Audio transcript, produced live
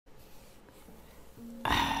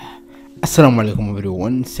Assalamu alaikum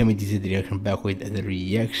everyone, Samir this is the reaction back with the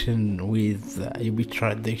reaction with UB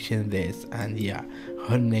tradition this, and yeah,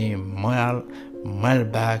 her name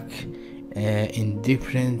Mальбэк in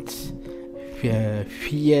different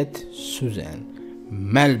Fiat Suzanne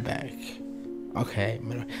Mальбэk. Okay,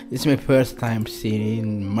 this is my first time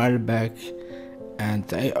seeing Mальбэk, and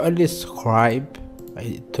I always subscribe,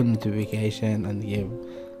 I turn notification and give.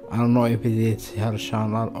 I don't know if it is her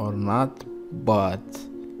channel or not, but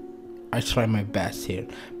I try my best here.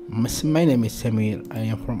 My name is Samir. I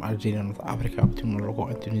am from Algeria, North Africa, between Morocco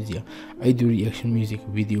and Tunisia. I do reaction music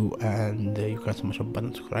video, and you can smash a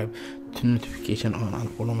button, subscribe, turn notification on, and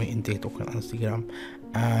follow me in TikTok and Instagram.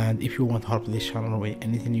 And if you want to help this channel with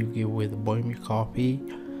anything, you give with buy me coffee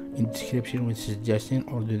in description with suggestion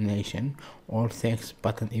or donation or thanks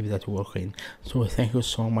button if that's working. So thank you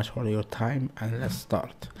so much for your time, and let's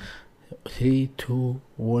start. 3, 2,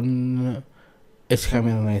 1. It's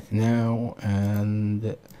coming right now,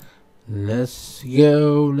 and let's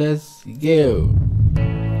go.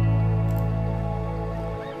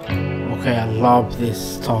 Okay, I love this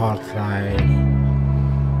start, like,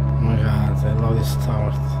 oh my god, I love this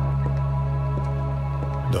start.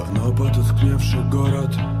 Давно потускневший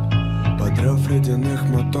город, подрыв ледяных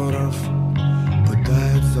моторов,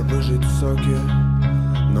 пытается выжить соки,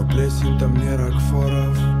 но плесень там не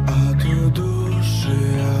рокфоров.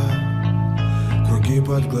 Равнодушие, круги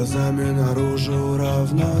под глазами, наружу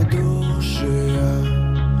равнодушие.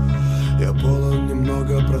 Я полон,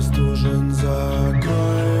 немного простужен,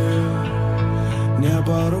 закрой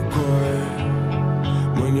небо рукой.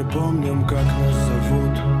 Мы не помним, как нас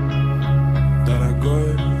зовут,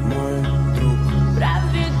 дорогой мой друг.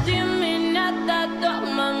 Проведи меня до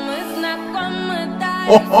дома, мы знакомы, да, и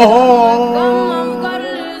знакомы в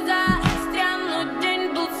горле застрянут. День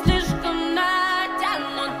был слишком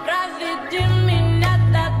натянут. Проведи меня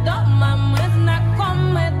до дома, мы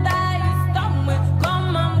знакомы, да, и стомы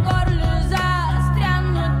комом в горле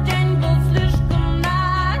застрянут. День был слишком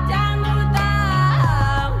натянут, да.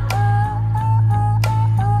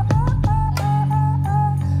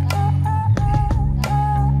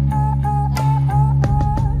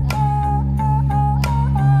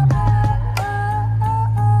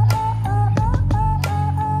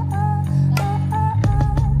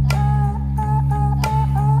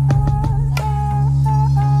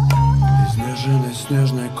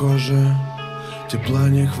 Снежной кожи тепла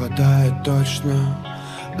не хватает точно.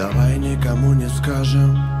 Давай никому не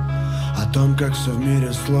скажем о том, как все в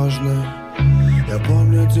мире сложно. Я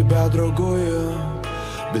помню тебя другую,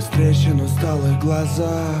 без трещин в усталых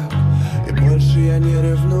глазах, и больше я не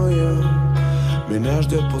ревную. Меня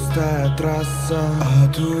ждет пустая трасса.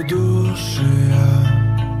 Равнодушие,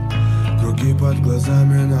 круги под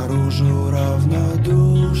глазами, наружу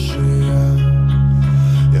равнодушие.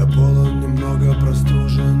 Я полон, немного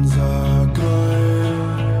простужен, закрой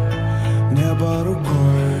небо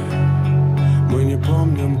рукой. Мы не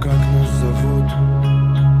помним, как нас зовут,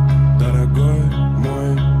 дорогой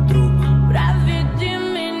мой друг. Проведи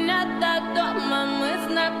меня до дома, мы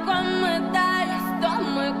знакомы, да, и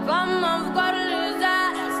стомы комом в горле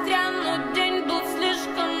застрянут. День был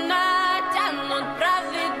слишком натянут.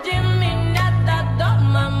 Проведи меня до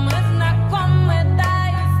дома, мы знакомы, да,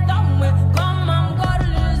 и стомы комом в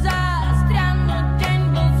горле застрянут. День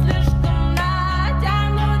был слишком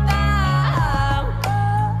натянут, да.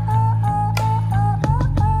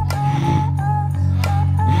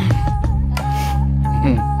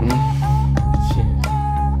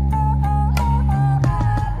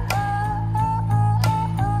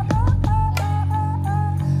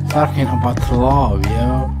 Talking about love,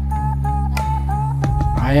 yo.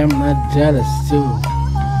 I am not jealous too.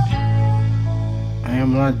 I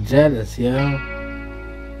am not jealous, yo.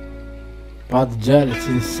 But jealous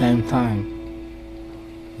at the same time.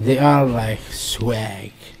 They are like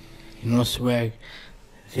swag. You know swag?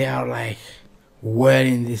 They are like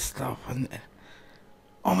wearing this stuff, and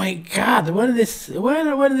oh my god, where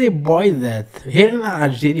do they buy that? Here in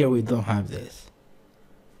Algeria we don't have this.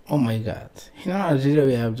 Oh my god, here in Algeria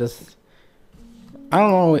we have just, I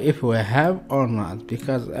don't know if we have or not,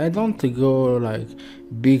 because I don't go like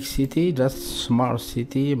big city, just small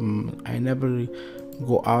city. I never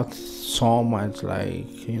go out so much,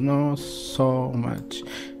 like, you know, so much,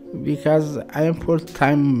 because I am full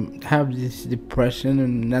time have this depression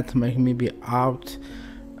and not make me be out,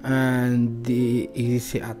 and the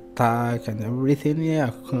easy attack and everything,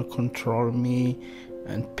 yeah, control me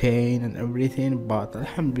and pain and everything. But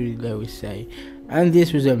alhamdulillah we say, and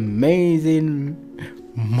this was amazing.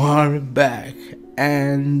 Mальбэк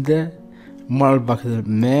and Mальбэk the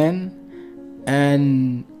man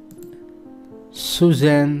and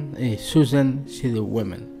Susan, she's a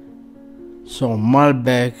woman. So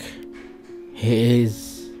Mальбэк, he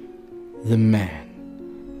is the man.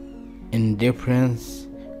 In difference,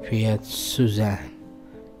 we had Suzanne.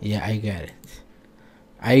 Yeah, I get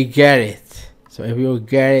it. So if you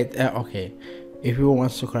get it, okay. If you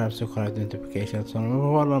want to subscribe the notifications. So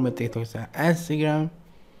follow me TikTok and Instagram.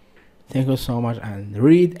 Thank you so much, and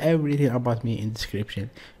read everything about me in description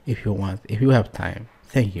if you want, if you have time.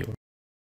 Thank you.